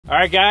All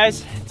right,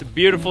 guys, it's a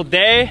beautiful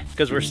day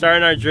because we're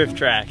starting our drift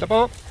track.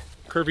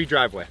 Curvy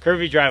driveway.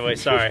 Curvy driveway,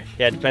 sorry.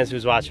 Yeah, it depends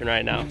who's watching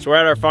right now. So we're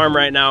at our farm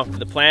right now.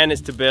 The plan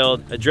is to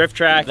build a drift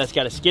track that's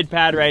got a skid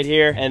pad right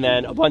here and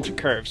then a bunch of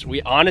curves.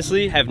 We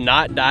honestly have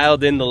not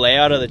dialed in the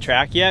layout of the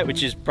track yet,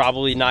 which is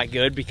probably not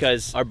good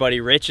because our buddy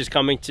Rich is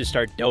coming to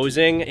start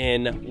dozing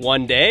in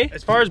one day.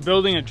 As far as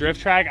building a drift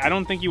track, I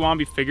don't think you want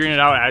to be figuring it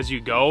out as you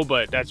go,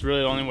 but that's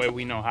really the only way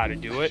we know how to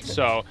do it.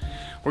 So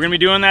we're gonna be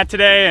doing that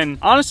today, and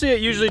honestly, it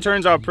usually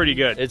turns out pretty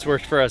good. It's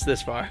worked for us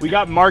this far. We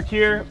got Mark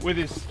here with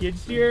his skid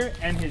steer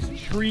and his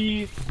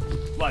tree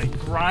like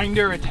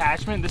grinder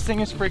attachment. This thing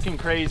is freaking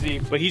crazy,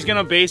 but he's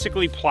gonna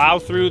basically plow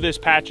through this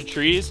patch of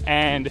trees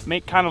and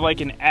make kind of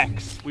like an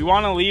X. We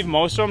want to leave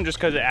most of them just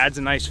because it adds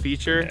a nice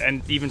feature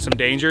and even some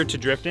danger to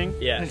drifting.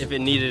 Yeah, if it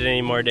needed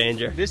any more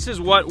danger. This is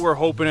what we're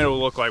hoping it will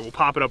look like. We'll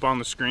pop it up on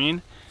the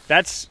screen.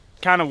 That's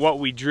kind of what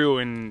we drew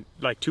in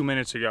like 2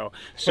 minutes ago.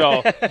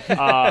 So put a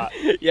lot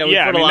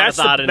of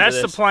thought into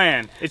that's this. the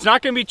plan. It's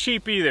not gonna be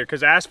cheap either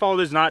because asphalt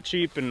is not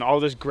cheap and all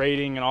this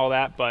grading and all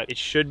that, but it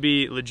should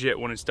be legit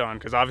when it's done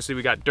because obviously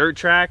we got dirt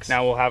tracks,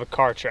 now we'll have a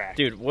car track.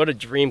 Dude, what a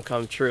dream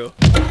come true.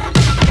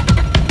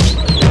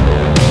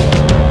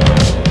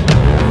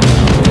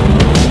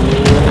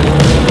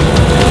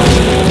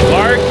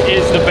 Mark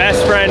is the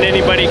best friend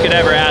anybody could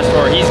ever ask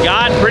for. He's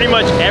got pretty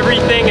much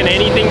everything and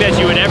anything that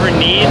you would ever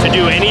need to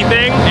do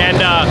anything, and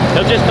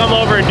he'll just come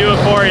over and do it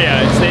for you.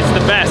 It's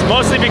the best,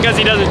 mostly because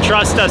he doesn't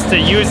trust us to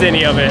use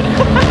any of it.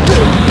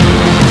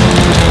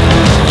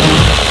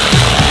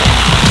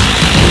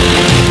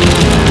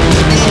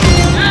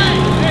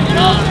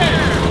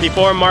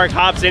 Before Mark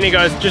hops in, he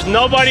goes, just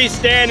nobody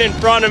stand in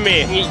front of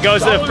me. He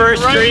goes to the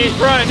first tree,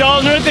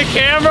 Dalton with the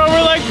camera,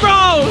 we're like,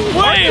 bro,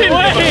 wait.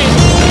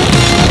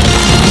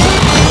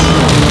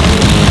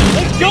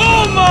 Let's go,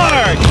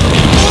 Mark!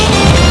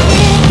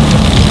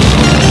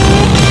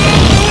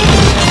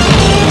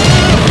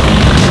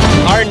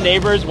 Our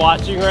neighbors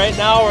watching right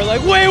now are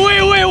like, wait,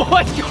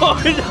 what's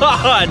going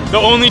on? The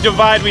only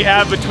divide we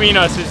have between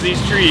us is these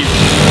trees.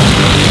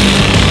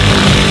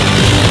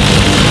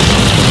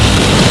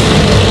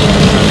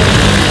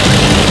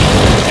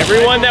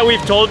 Everyone that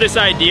we've told this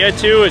idea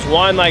to is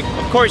one, like,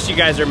 of course you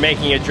guys are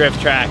making a drift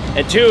track.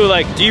 And two,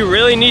 like, do you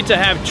really need to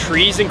have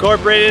trees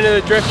incorporated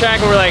into the drift track?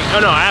 And we're like,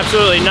 oh no,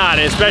 absolutely not.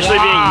 And especially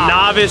being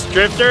novice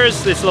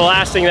drifters, it's the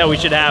last thing that we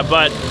should have,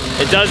 but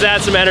it does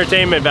add some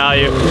entertainment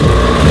value.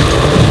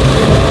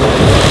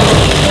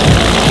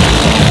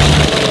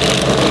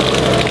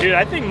 Dude,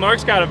 I think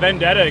Mark's got a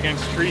vendetta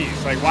against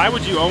trees. Like, why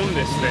would you own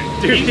this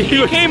thing? Dude,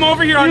 he came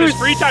over here on his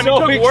free time.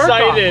 So he took work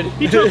excited. off.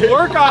 He took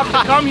work off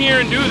to come here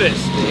and do this.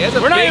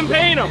 We're not even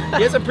paying him.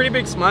 He has a pretty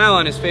big smile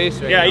on his face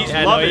right now. Yeah, he's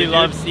loving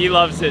it. He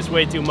loves this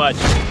way too much.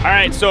 All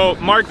right, so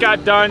Mark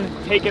got done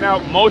taking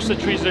out most of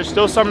the trees. There's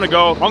still some to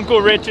go.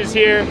 Uncle Rich is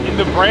here in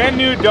the brand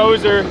new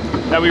dozer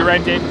that we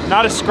rented.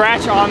 Not a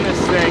scratch on this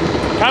thing.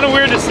 Kind of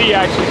weird to see,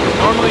 actually.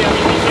 Normally, I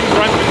mean, these things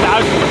run for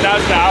thousands and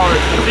thousands of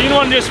hours. Seeing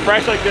one just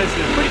fresh like this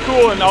is pretty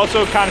cool and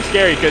also kind of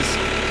scary because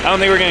I don't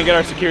think we're gonna get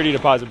our security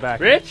deposit back.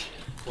 Rich?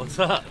 What's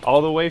up?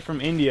 All the way from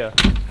India.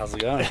 How's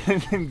it going?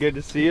 Good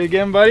to see you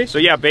again, buddy. So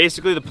yeah,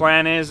 basically the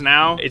plan is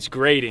now it's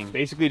grading.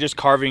 Basically just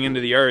carving into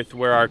the earth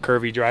where our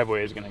curvy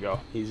driveway is gonna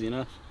go. Easy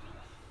enough.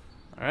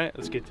 All right,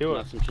 let's get to it.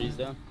 Knock some trees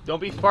down. Don't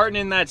be farting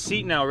in that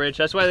seat now, Rich.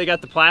 That's why they got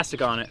the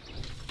plastic on it.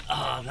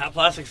 That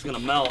plastic's gonna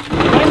melt. The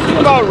nice thing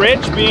about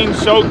Rich being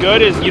so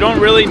good is you don't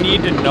really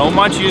need to know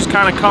much. You just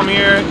kind of come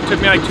here. It took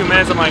me like 2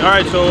 minutes. I'm like, all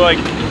right, so like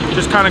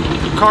just kind of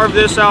carve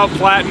this out,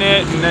 flatten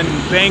it, and then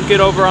bank it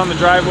over on the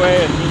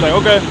driveway. And he's like,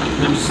 okay.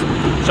 Then just,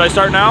 should I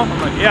start now?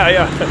 I'm like,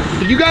 yeah.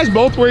 Did you guys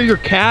both wear your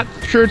cat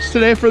shirts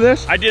today for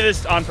this? I did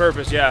this on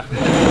purpose, yeah.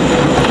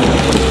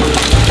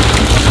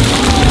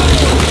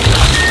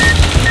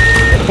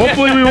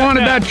 Hopefully we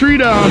wanted that tree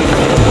down.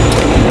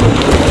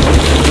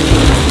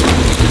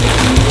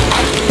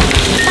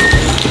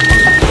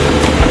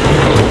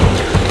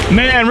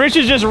 Man, Rich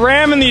is just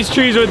ramming these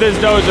trees with this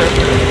dozer.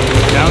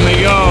 Down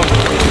they go.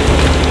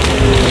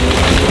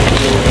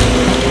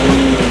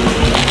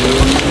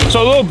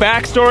 So a little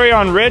backstory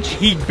on Rich,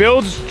 he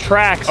builds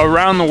tracks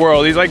around the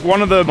world. He's like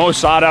one of the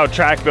most sought out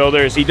track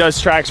builders. He does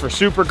tracks for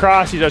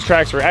Supercross, he does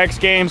tracks for X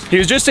Games. He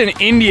was just in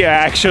India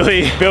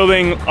actually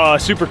building a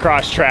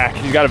Supercross track.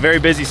 He's got a very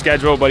busy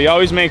schedule, but he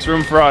always makes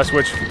room for us,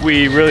 which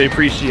we really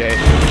appreciate.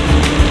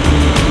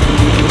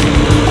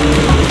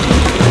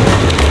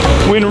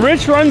 When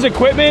Rich runs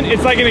equipment,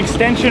 it's like an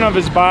extension of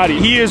his body.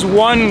 He is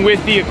one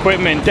with the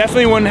equipment.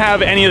 Definitely wouldn't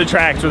have any of the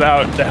tracks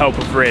without the help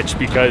of Rich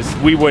because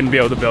we wouldn't be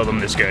able to build them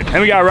this good.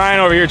 And we got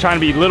Ryan over here trying to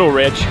be little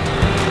Rich.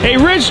 Hey,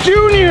 Rich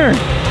Jr.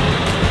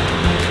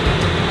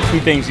 He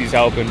thinks he's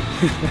helping.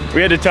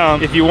 We had to tell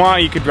him, if you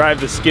want, you could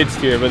drive the skid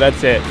steer, but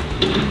that's it.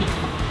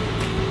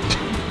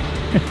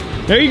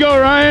 There you go,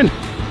 Ryan.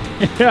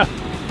 Yeah,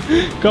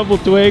 couple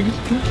twigs.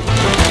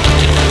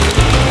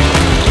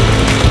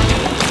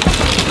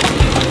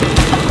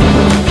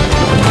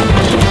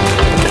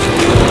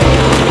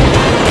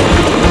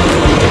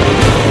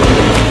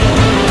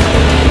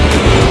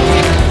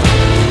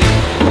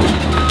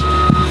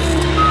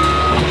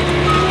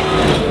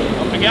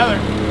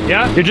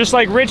 Yeah, you're just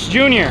like Rich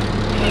Jr.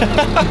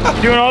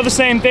 Doing all the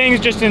same things,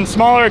 just in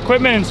smaller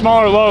equipment and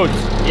smaller loads.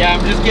 Yeah,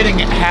 I'm just getting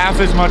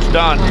half as much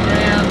done.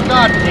 Man,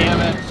 God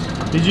damn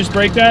it. Did you just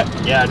break that?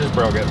 Yeah, I just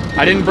broke it.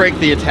 I didn't break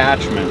the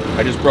attachment.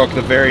 I just broke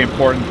the very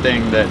important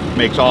thing that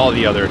makes all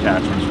the other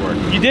attachments work.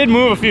 You did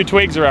move a few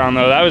twigs around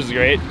though, that was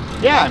great.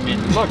 Yeah, I mean,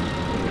 look,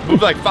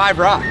 moved like 5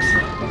 rocks.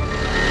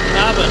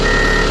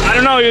 I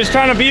don't know, he was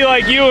trying to be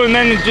like you and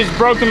then it just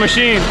broke the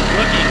machine.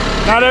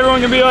 Not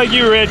everyone can be like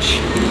you, Rich.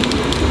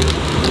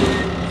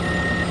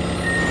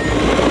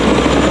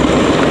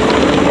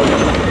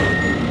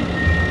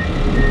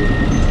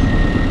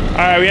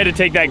 All right, we had to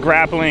take that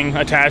grappling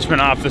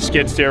attachment off the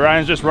skid steer.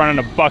 Ryan's just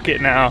running a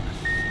bucket now.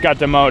 Got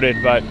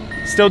demoted, but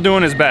still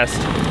doing his best.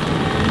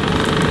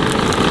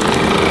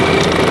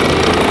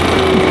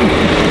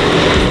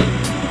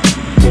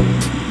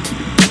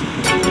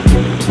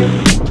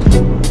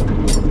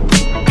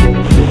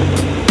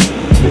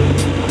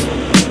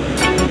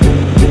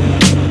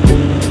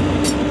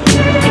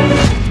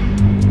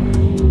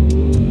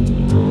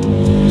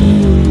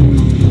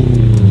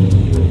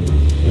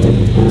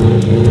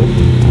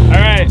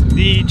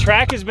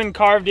 Track has been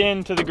carved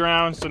into the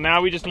ground, so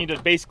now we just need to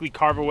basically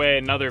carve away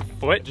another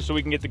foot just so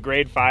we can get the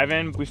grade 5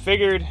 in. We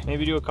figured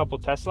maybe do a couple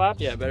test laps.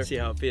 Yeah, better see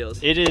how it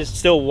feels. It is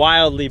still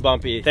wildly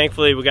bumpy.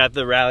 Thankfully, we got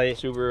the Rally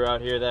Subaru out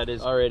here that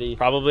is already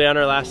probably on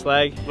our last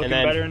leg. Looking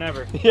better than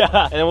ever.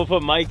 Yeah, and then we'll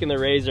put Mike in the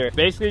Razor.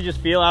 Basically just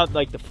feel out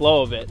like the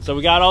flow of it. So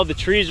we got all the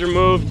trees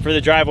removed for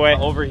the driveway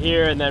over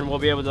here, and then we'll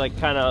be able to like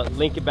kind of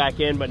link it back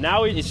in. But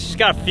now it's just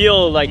gotta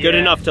feel like good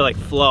enough to like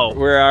flow.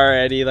 We're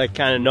already like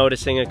kind of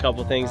noticing a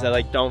couple things that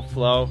like don't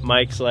flow.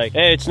 Mike's like,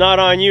 hey, it's not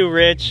on you,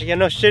 Rich. Yeah,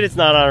 no shit, it's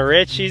not on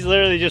Rich. He's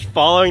literally just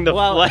following the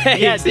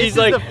flags. Yeah, he's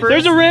like,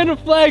 there's a random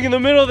flag in the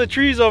middle of the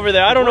trees over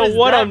there. I don't know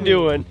what I'm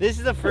doing. This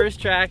is the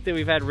first track that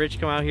we've had Rich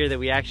come out here that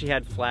we actually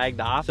had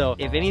flagged off. So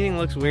if anything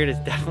looks weird, it's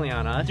definitely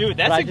on us. Dude,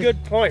 that's a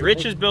good point.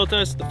 Rich has built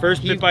us the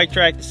first pit bike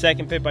track, the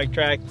second pit bike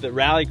track, the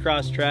rally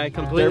cross track,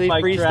 completely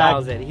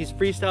freestyles track. it. He's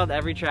freestyled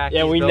every track.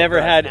 Yeah, we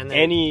never had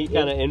any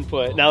kind of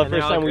input. Now the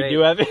first time we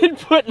do have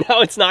input,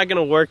 now it's not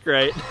gonna work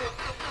right.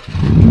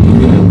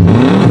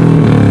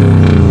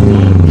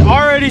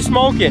 Already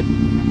smoking.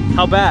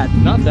 How bad?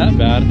 Not that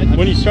bad.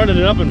 When you started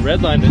it up and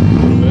redlined it a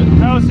little bit.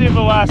 Now let's see if it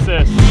lasts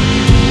this. It's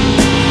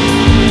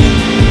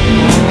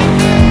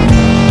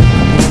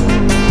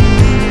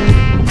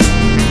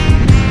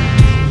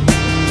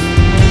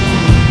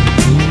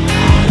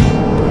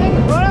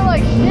running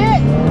like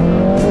shit.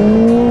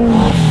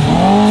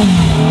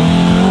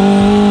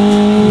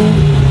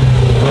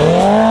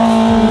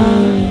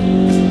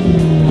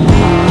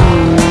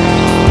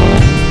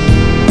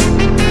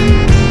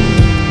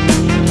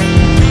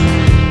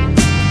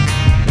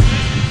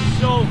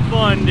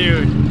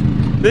 Dude,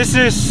 this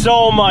is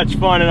so much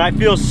fun and I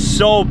feel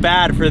so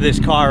bad for this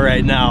car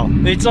right now.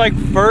 It's like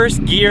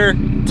first gear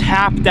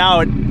tapped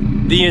out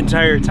the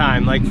entire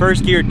time. Like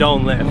first gear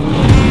don't lift.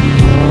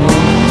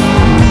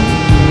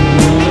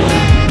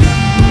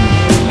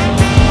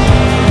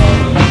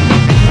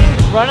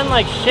 Running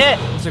like shit.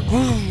 It's like,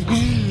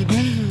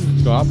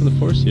 Let's go off in the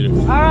 4-seater.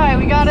 all right,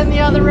 we got in the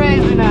other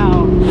Razor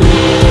now.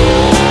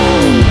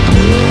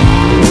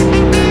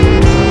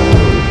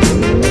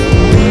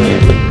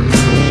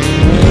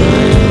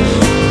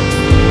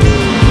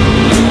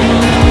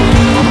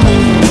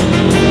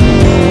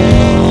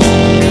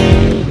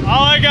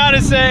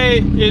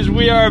 Is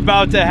we are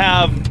about to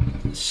have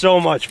so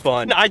much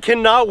fun. I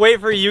cannot wait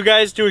for you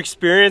guys to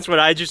experience what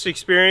I just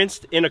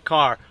experienced in a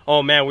car.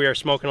 Oh man, we are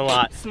smoking a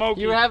lot.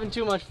 You were having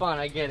too much fun,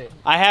 I get it.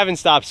 I haven't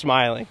stopped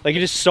smiling. Like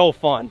it is so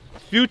fun.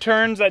 Few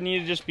turns that need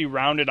to just be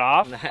rounded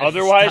off.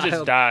 Otherwise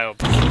it's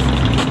dialed. All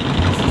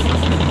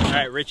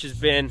right, Rich has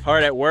been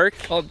hard at work.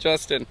 Call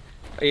Justin,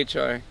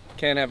 HR.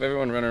 Can't have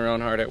everyone running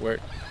around hard at work.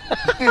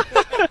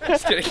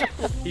 Just kidding.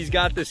 He's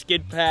got the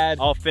skid pad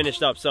all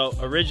finished up. So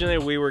originally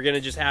we were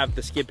gonna just have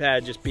the skid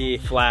pad just be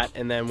flat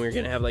and then we were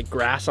gonna have like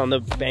grass on the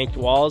banked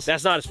walls.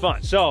 That's not as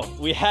fun. So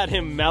we had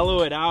him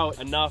mellow it out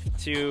enough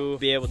to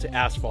be able to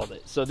asphalt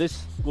it. So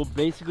this will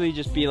basically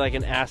just be like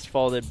an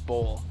asphalted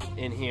bowl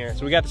in here.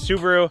 So we got the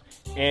Subaru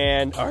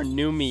and our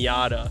new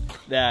Miata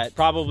that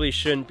probably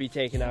shouldn't be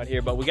taken out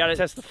here, but we gotta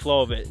test the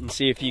flow of it and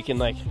see if you can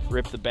like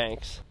rip the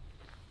banks.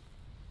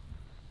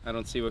 I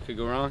don't see what could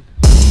go wrong.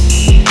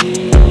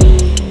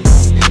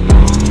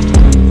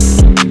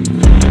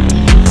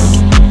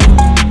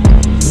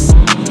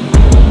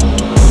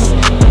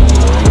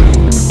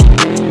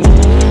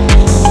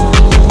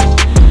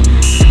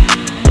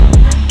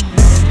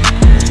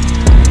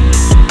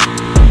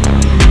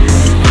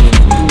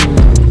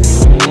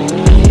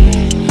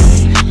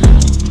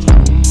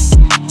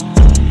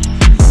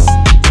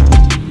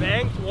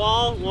 Banked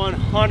wall,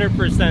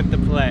 100% the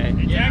play.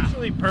 It's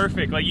actually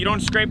perfect. Like you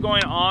don't scrape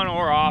going on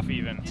or off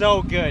even.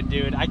 So good,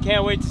 dude. I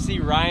can't wait to see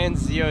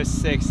Ryan's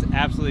Z06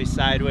 absolutely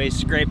sideways,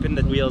 scraping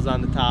the wheels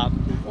on the top.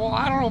 Well,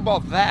 I don't know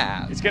about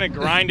that. It's gonna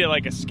grind it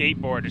like a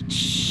skateboard.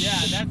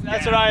 Yeah,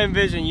 that's what I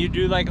envision. You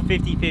do like a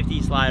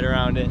 50-50 slide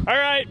around it. All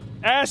right,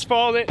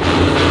 asphalt it.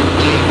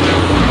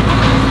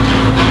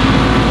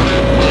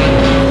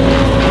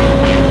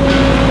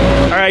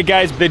 right,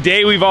 guys, the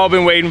day we've all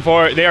been waiting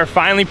for. They are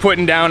finally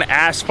putting down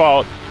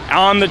asphalt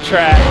on the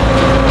track.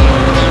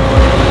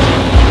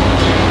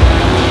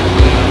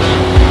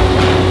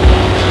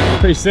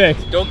 Pretty sick.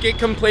 Don't get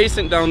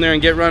complacent down there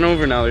and get run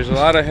over now. There's a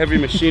lot of heavy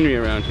machinery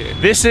around here.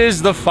 This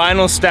is the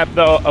final step,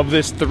 though, of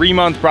this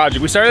 3-month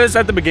project. We started this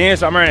at the beginning of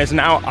summer, and it's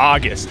now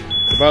August.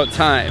 About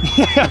time.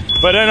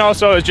 But then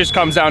also, it just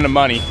comes down to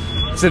money.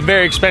 It's a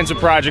very expensive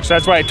project, so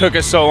that's why it took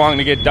us so long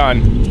to get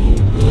done.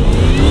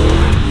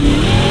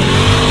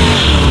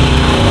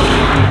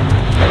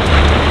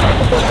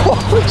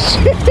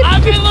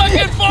 I've been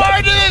looking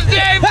forward to this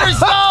day for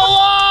so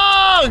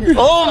long!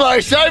 Oh my,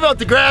 sorry about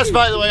the grass,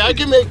 by the way. I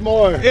can make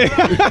more.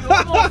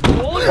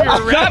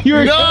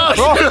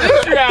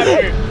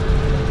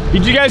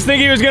 Did you guys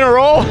think he was gonna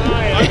roll?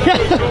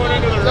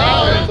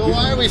 So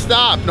why are we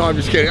stopped? No, I'm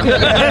just kidding.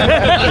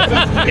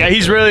 Yeah,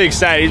 he's really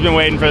excited. He's been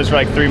waiting for this for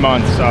like 3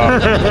 months, so.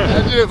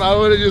 Imagine if I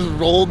would have just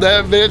rolled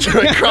that bitch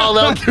and I crawled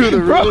out through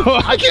the roof.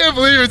 I can't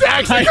believe it's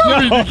actually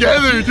coming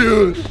together,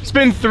 dude. It's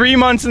been 3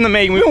 months in the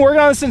making. We've been working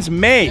on this since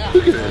May. Yeah,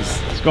 look at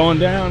this. It's going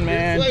down,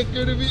 man. It's like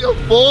gonna be a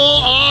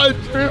full-on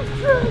trip.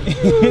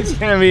 It's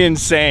gonna be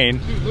insane.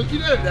 Dude,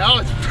 looking at it now,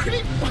 it's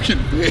pretty fucking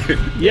big.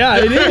 Yeah,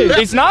 it is.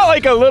 It's not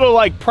like a little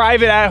like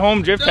private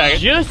at-home drift track.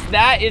 Just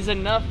that is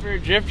enough for a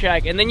drift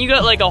track, and then you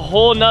got like a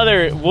whole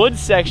nother woods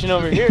section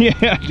over here.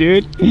 Yeah,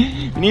 dude.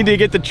 You need to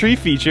get the tree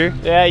feature.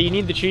 Yeah, you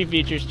need the tree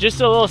features.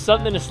 Just a little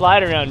something to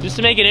slide around, just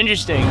to make it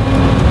interesting.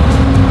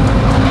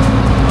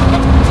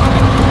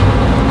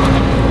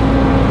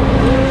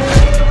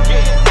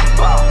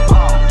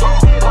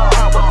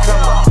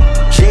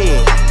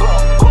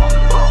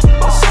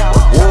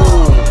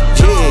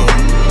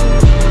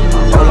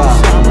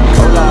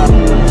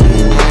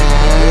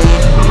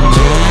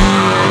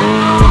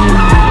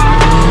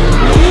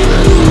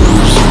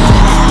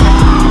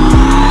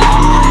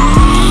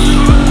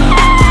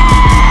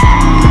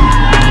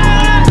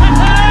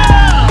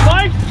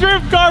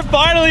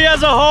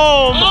 As a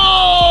home.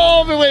 Oh,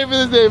 I've been waiting for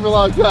this day for a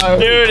long time.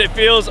 Dude, it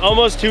feels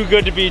almost too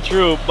good to be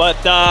true,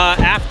 but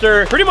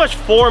after pretty much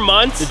 4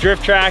 months, the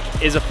drift track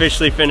is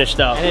officially finished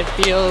up. And it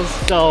feels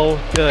so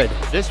good.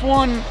 This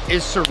one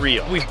is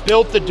surreal. We've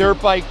built the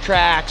dirt bike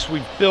tracks,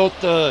 we've built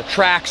the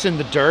tracks in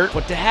the dirt,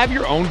 but to have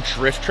your own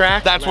drift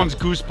track, that's one's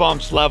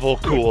goosebumps level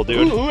cool,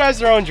 dude. Who has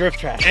their own drift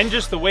track? And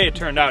just the way it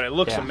turned out, it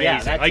looks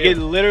amazing. Yeah, like it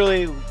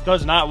literally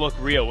does not look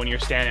real when you're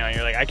standing on it.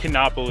 You're like, I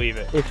cannot believe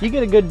it. If you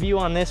get a good view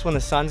on this when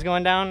the sun's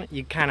going down,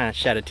 you kind of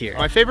shed a tear.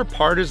 My favorite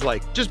part is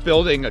like just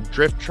building a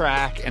drift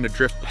track and a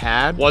drift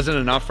pad wasn't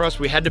enough for us.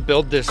 We had to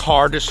build this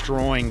car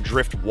destroying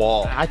drift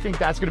wall. I think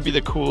that's gonna be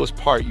the coolest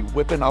part. You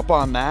whipping up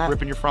on that,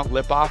 ripping your front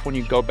lip off when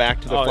you go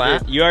back to the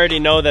flat. Dude, you already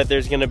know that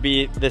there's gonna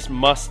be this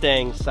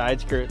Mustang side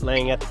skirt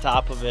laying at the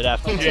top of it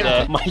after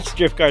today. Mike's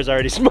drift car's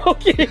already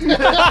smoking.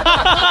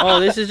 Oh,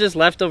 this is just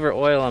leftover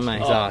oil on my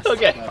exhaust.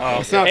 Okay.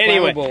 It's not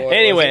Anyway,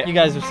 flammable, You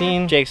guys have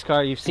seen Jake's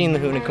car, you've seen the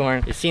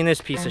Unicorn, you've seen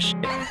this piece of shit.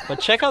 But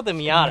check out the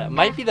Miata. It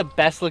might be the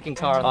best looking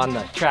car on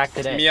the track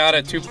today.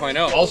 Miata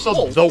 2.0.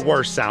 Also the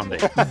worst sounding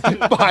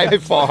by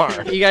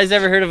far. You guys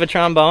ever heard of a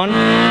trombone?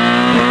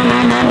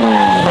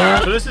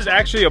 So this is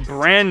actually a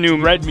brand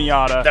new red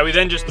Miata that we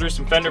then just threw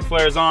some fender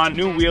flares on,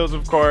 new wheels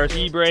of course,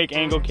 e-brake,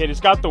 angle kit. It's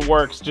got the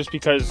works just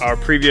because our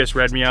previous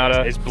red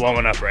Miata is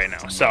blowing up right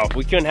now. So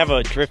We couldn't have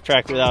a drift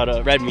track without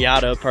a red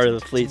Miata part of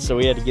the fleet, so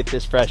we had to get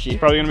this freshie.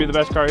 probably gonna be the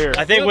best car here.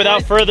 I think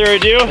without further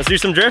ado, let's do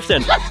some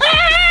drifting.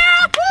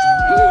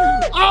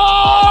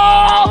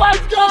 Oh, let's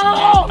go!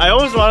 I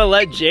almost want to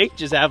let Jake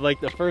just have like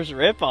the first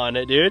rip on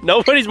it, dude.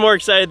 Nobody's more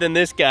excited than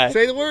this guy.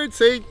 Say the word,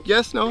 say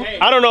yes, no.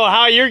 I don't know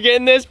how you're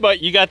getting this,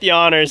 but you got the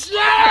honors.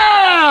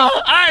 Yeah!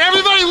 All right,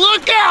 everybody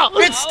look out!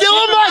 It's still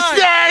a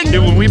Mustang!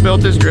 Dude, when we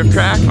built this drift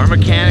track, our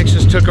mechanics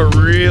just took a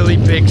really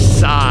big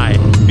sigh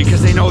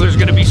because they know there's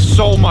gonna be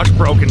so much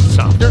broken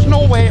stuff. There's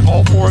no way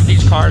all 4 of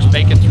these cars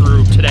make it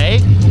through today,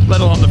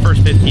 let alone the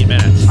first 15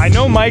 minutes. I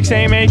know Mike's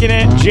ain't making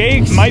it.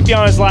 Jake might be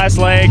on his last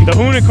leg. The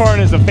Unicorn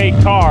is a fake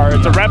car.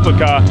 It's a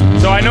replica.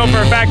 So I know for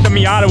a fact the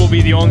Miata will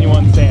be the only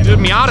one standing.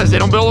 Dude, Miatas, they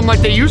don't build them like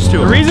they used to.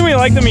 The reason we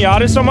like the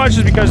Miatas so much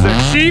is because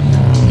they're cheap,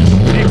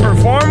 they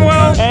perform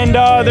well, and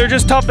they're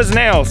just tough as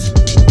nails.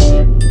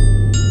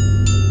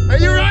 Are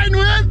you riding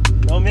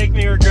with? Don't make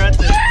me regret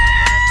this.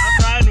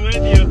 I'm riding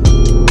with you.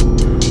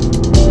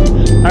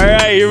 All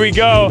right, here we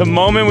go. The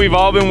moment we've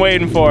all been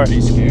waiting for. Are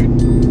you scared?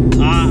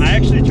 I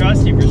actually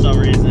trust you for some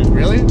reason.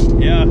 Really?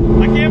 Yeah.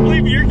 I can't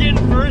believe you're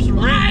getting first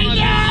rip on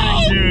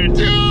this thing, dude.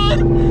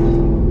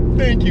 Dude!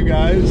 Thank you,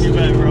 guys. You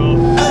bet, bro.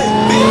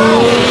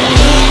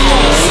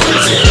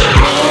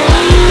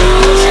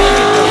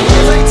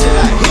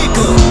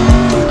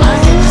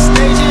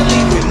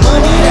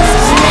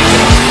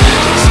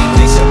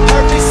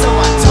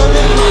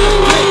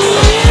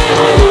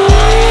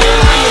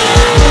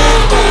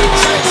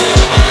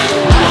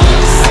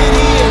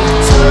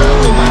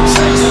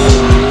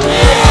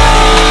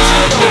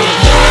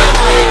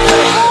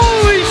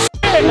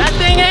 That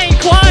thing ain't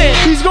quiet.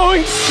 He's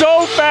going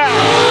so fast.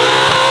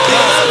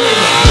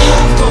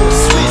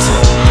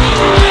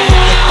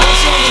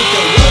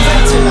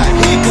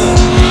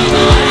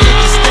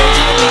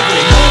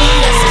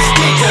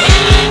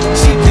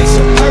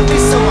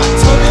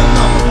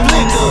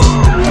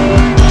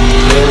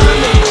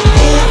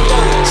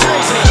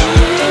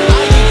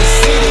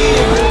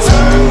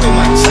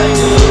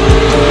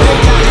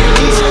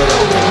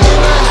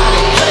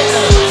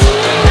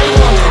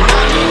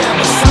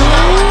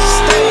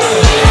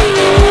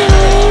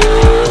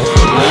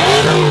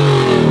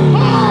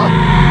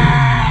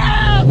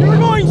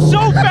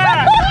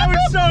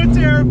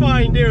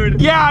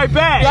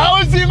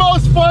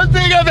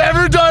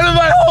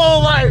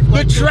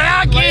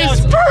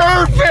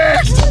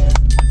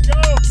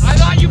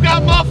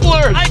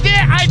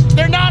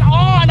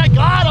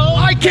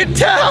 can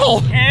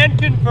tell. Can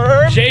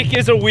confirm Jake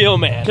is a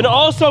wheelman. Can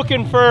also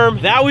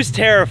confirm that was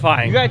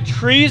terrifying. You got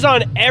trees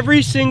on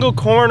every single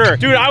corner.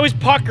 Dude, I was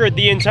puckered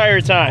the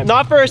entire time.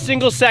 Not for a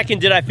single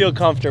second did I feel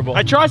comfortable.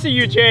 I trusted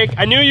you, Jake.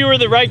 I knew you were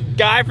the right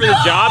guy for the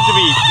job to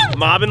be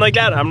mobbing like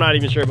that. I'm not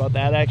even sure about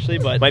that actually,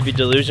 but might be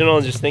delusional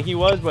and just think he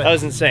was, but that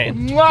was insane.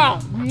 Mwah,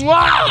 mwah,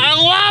 I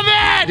love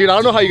it! Dude, I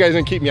don't know how you guys are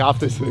gonna keep me off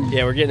this thing.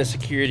 Yeah, we're getting a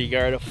security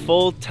guard, a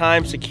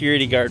full-time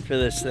security guard for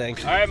this thing.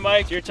 All right,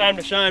 Mike, your time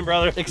to shine,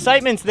 brother.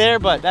 Excitement's there,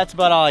 but that's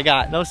about all I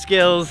got. No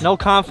skills, no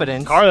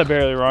confidence. Car that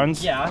barely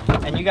runs. Yeah,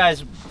 and you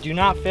guys do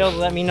not fail to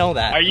let me know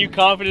that. Are you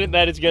confident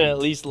that it's gonna at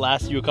least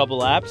last you a couple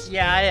laps?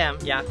 Yeah, I am,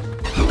 yeah.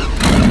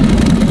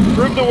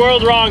 Prove the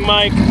world wrong,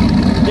 Mike.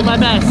 Did my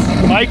best.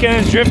 Mike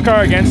and his drift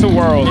car against the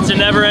world. It's a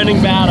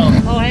never-ending battle.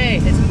 Oh, hey,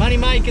 it's Money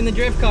Mike in the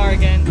drift car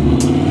again.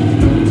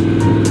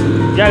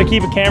 You gotta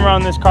keep a camera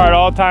on this car at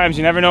all times.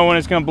 You never know when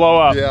it's gonna blow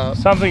up. Yeah.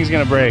 Something's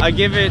gonna break. I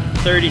give it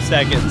 30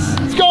 seconds.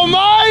 Let's go,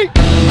 Mike!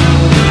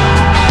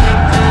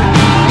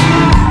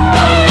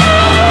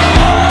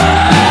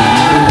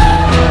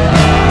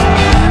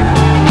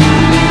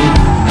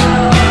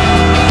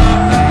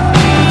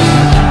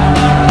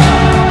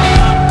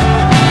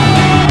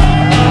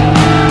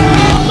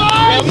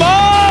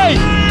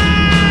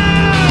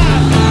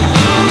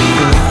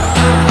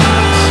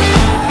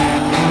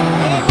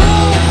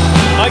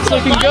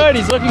 Looking good,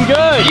 he's looking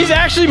good. He's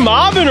actually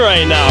mobbing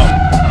right now.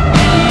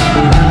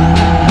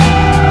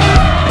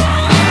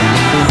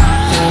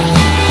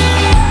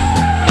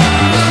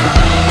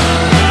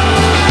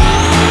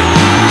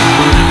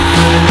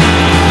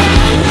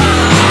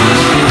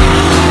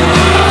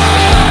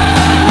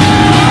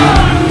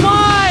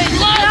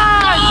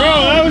 Bro,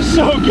 that was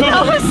so good.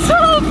 That was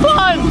so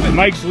fun.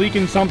 Mike's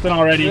leaking something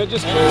already.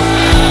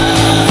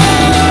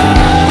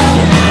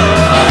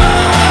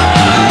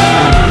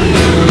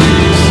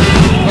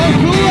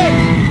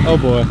 Oh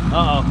boy.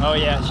 Uh-oh. Oh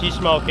yeah, she's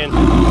smoking.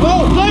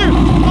 Oh, fire!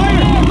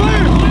 Fire!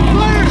 Fire!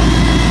 Fire!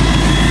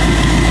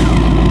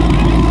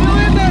 Still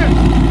in there!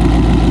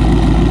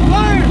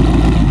 Fire!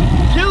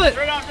 Kill it!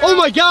 Oh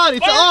my god,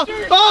 it's off!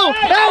 Oh!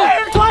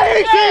 Help! Fire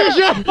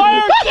extinguisher!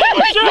 Fire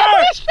extinguisher!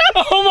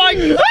 Oh my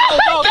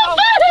god!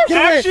 It's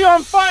actually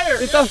on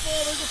fire! It's a...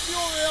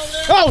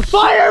 Oh,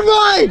 fire,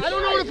 Mike! I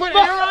don't know where to put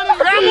air on it.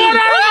 Grab one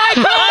out of my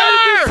car!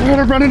 I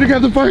gotta run in to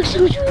grab the fire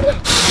extinguisher.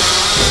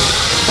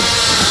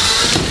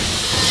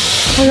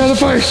 I got the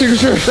fire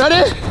extinguisher. Is that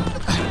it?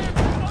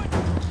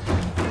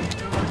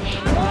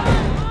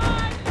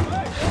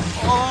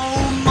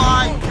 Oh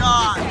my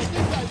god!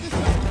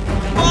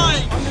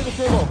 Mike! Under the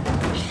table.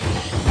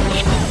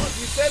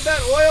 You said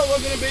that oil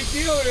wasn't a big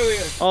deal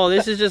earlier. Oh,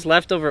 this is just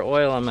leftover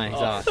oil on my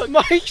exhaust.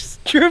 Mike's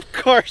drift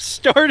car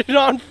started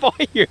on fire.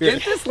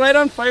 Didn't this light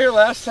on fire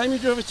last time you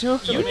drove it too?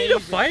 You need a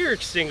fire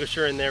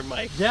extinguisher in there,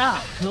 Mike.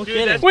 Yeah, no Dude,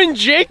 kidding. when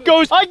Jake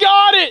goes, I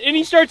got it, and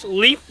he starts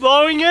leaf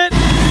blowing it.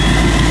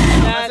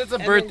 Unless it's a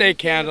birthday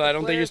candle, I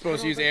don't think you're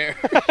supposed to use air.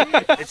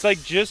 It's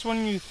like just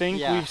when you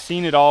think we've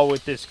seen it all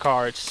with this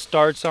car, it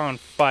starts on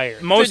fire.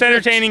 Most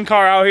entertaining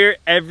car out here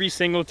every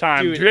single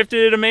time. Dude.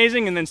 Drifted it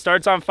amazing and then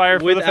starts on fire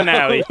for the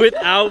finale.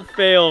 Without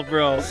fail,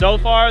 bro. So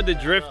far, the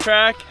drift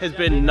track has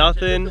been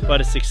nothing but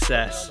a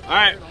success. All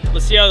right,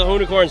 let's see how the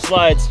unicorn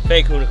slides.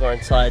 Fake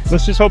unicorn slides.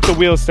 Let's just hope the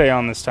wheels stay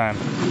on this time.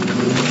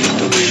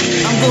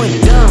 I'm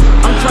going dumb,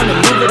 I'm trying to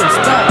live it and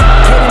stop.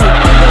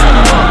 Getting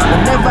it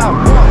whenever I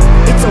want.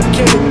 It's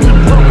okay to be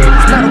broke,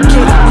 it's not okay to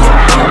be a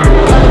bum.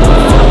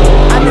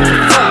 I never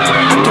fuck, I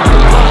get the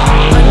fuck.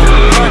 I do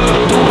it for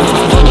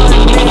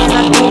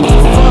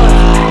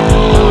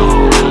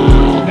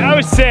fun. That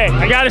was sick.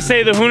 I gotta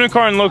say the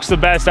unicorn looks the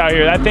best out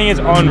here. That thing is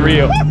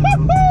unreal.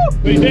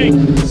 What do you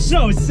think?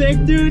 So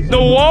sick, dude. The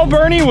wall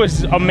burning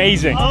was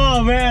amazing.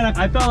 Oh man,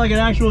 I felt like an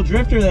actual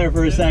drifter there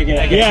for a second.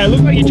 Yeah, it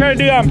looked like you tried to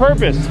do that on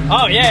purpose.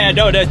 Oh yeah,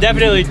 no,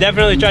 definitely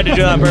tried to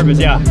do that on purpose,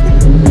 yeah.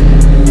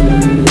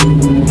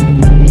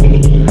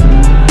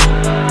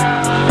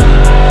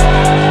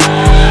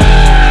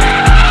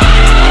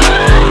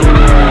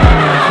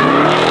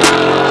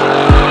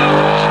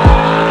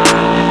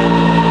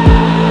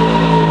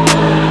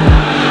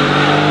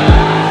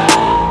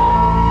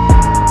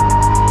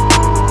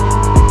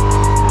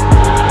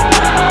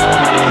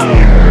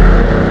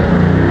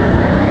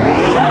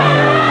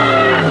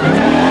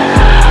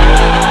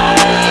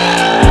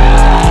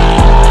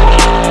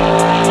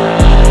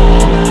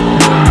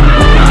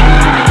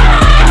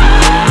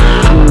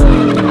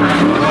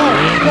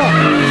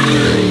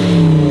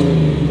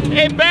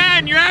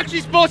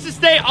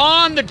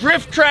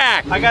 Drift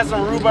track. I got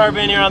some rhubarb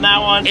in here on that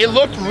one. It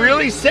looked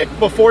really sick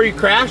before you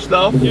crashed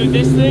though. Dude,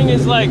 this thing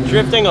is like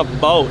drifting a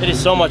boat. It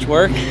is so much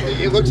work.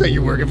 It looks like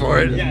you're working for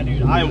it. Yeah,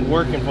 dude, I am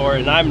working for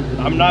it, and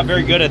I'm not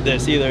very good at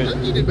this either.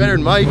 You did better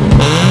than Mike.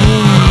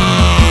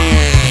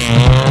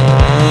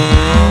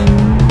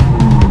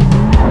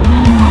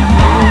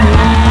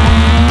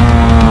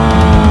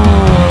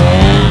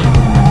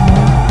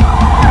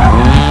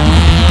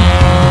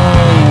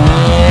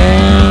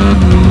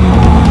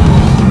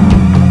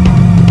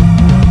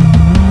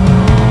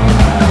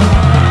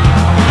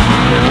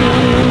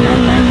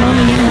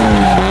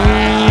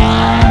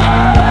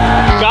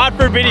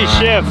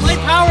 shift. Slight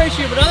power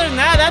issue, but other than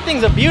that, that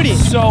thing's a beauty.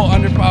 So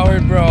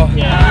underpowered, bro.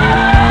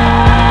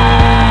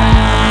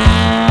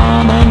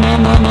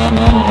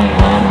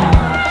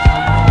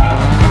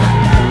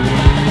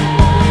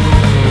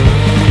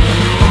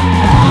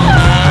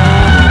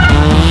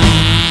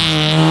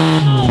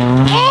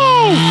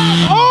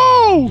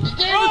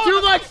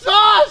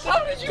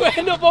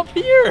 End up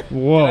here.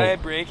 Whoa. Did I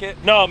break it?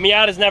 No,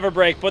 Miatas never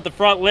break, but the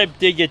front lip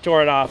did get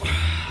torn off.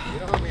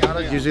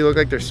 Miatas usually look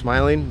like they're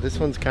smiling. This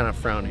one's kind of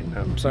frowning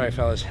now. I'm sorry,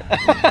 fellas.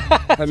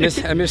 I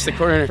missed the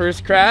corner.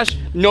 First crash,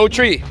 no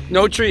tree.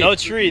 No tree. No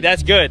tree,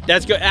 that's good.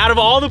 That's good. Out of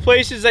all the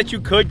places that you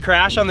could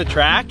crash on the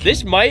track,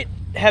 this might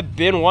have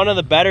been one of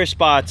the better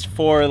spots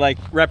for like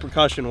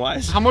repercussion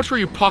wise. How much were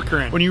you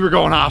puckering when you were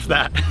going off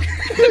that?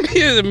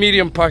 He was a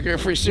medium pucker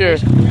for sure.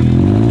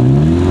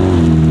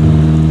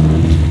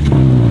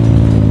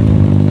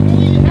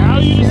 Now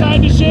you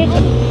decide to shift?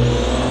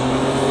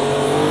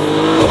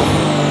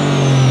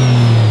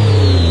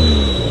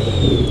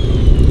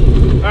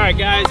 All right,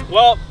 guys.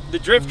 Well, the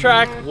drift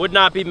track would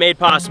not be made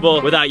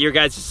possible without your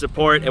guys'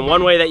 support, and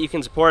one way that you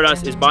can support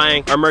us is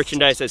buying our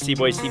merchandise at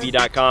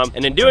Cboystv.com,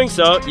 and in doing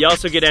so, you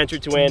also get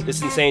entered to win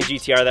this insane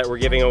GTR that we're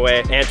giving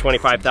away and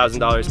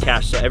 $25,000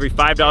 cash. So every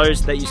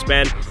 $5 that you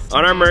spend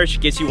on our merch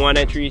gets you one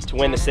entry to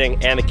win this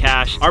thing and the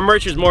cash. Our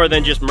merch is more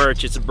than just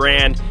merch, it's a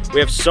brand.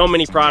 We have so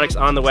many products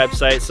on the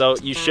website, so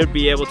you should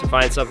be able to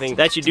find something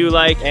that you do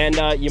like, and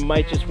you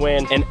might just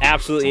win an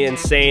absolutely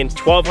insane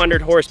 1200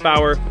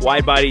 horsepower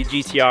wide body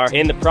GTR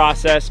in the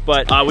process.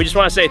 But we just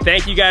want to say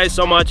thank you guys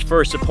so much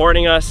for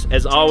supporting us,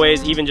 as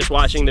always, even just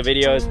watching the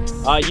videos.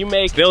 You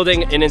make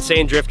building an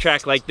insane drift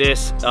track like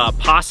this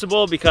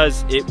possible,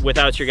 because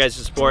without your guys'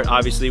 support,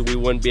 obviously we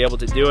wouldn't be able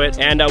to do it.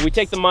 And we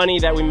take the money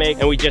that we make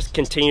and we just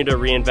continue to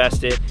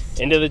reinvest it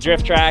into the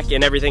drift track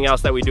and everything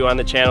else that we do on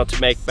the channel to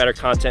make better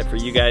content for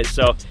you guys.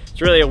 So it's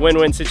really a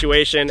win-win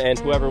situation, and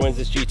whoever wins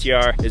this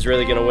GTR is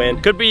really gonna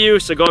win. Could be you,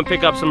 so go and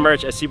pick up some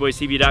merch at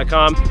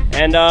Cboystv.com,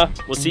 and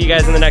we'll see you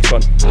guys in the next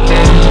one.